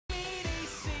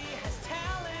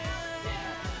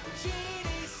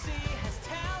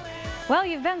Well,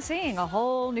 you've been seeing a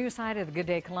whole new side of the Good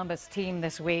Day Columbus team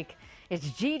this week. It's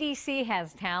GDC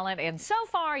Has Talent, and so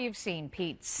far you've seen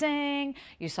Pete sing,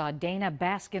 you saw Dana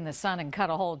bask in the sun and cut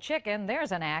a whole chicken,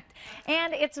 there's an act,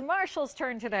 and it's Marshall's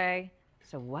turn today.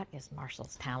 So what is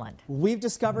Marshall's talent? We've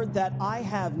discovered that I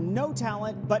have no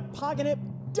talent, but Paganip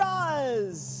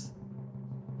does.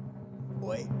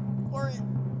 Wait for it.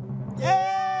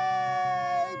 Yay!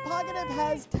 Paganip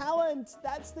has talent.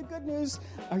 That's the good news.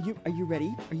 Are you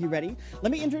ready? Are you ready?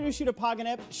 Let me introduce you to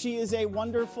Paganip. She is a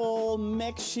wonderful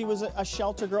mix. She was a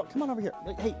shelter girl. Come on over here.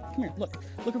 Hey, come here. Look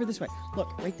over this way.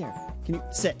 Look, right there. Can you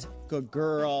sit? Good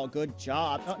girl. Good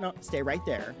job. Oh, no, stay right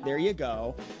there. There you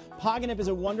go. Paganip is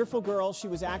a wonderful girl. She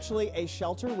was actually a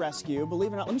shelter rescue.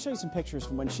 Believe it or not, let me show you some pictures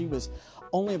from when she was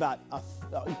only about a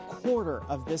quarter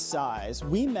of this size.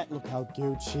 We met, look how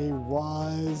cute she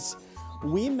was.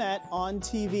 We met on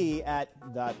TV at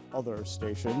that other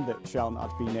station that shall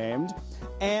not be named,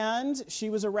 and she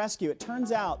was a rescue. It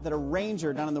turns out that a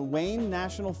ranger down in the Wayne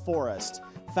National Forest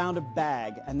found a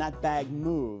bag, and that bag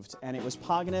moved, and it was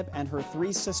Paganip and her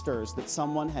 3 sisters that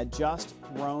someone had just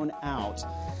thrown out.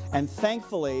 And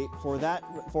thankfully for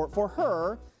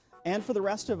her and for the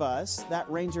rest of us, that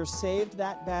ranger saved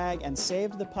that bag and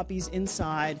saved the puppies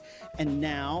inside, and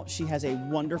now she has a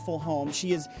wonderful home.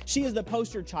 She is the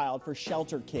poster child for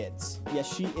shelter kids.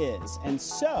 Yes, she is. And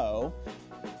so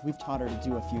we've taught her to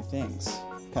do a few things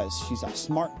because she's a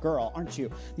smart girl, aren't you?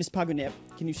 Miss Paganip,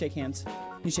 can you shake hands?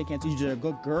 Can you shake hands? You're a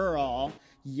good girl.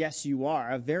 Yes, you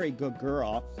are. A very good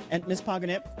girl. And Miss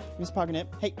Paganip,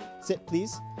 hey, sit,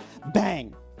 please.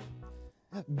 Bang.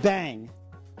 Bang.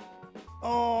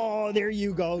 Oh, there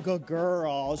you go. Good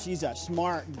girl. She's a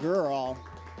smart girl.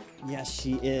 Yes,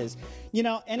 she is. You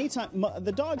know, anytime,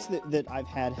 the dogs that I've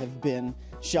had have been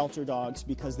shelter dogs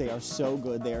because they are so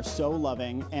good. They are so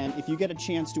loving. And if you get a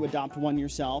chance to adopt one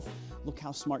yourself, look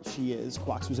how smart she is.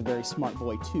 Quax was a very smart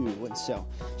boy, too. And so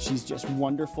she's just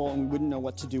wonderful, and we wouldn't know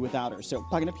what to do without her. So,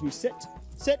 Paganip, can you sit?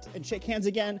 Sit and shake hands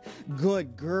again.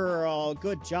 Good girl.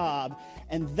 Good job.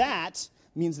 And that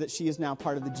means that she is now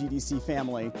part of the GDC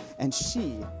family, and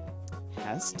she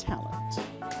has talent.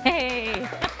 Hey!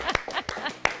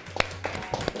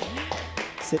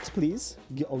 Sit, please.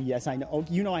 Oh, yes, I know. Oh,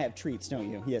 you know I have treats,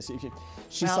 don't you? Yes.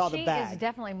 She saw the bag. She is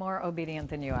definitely more obedient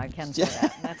than you, I can say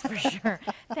that. That's for sure.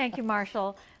 Thank you,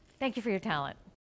 Marshall. Thank you for your talent.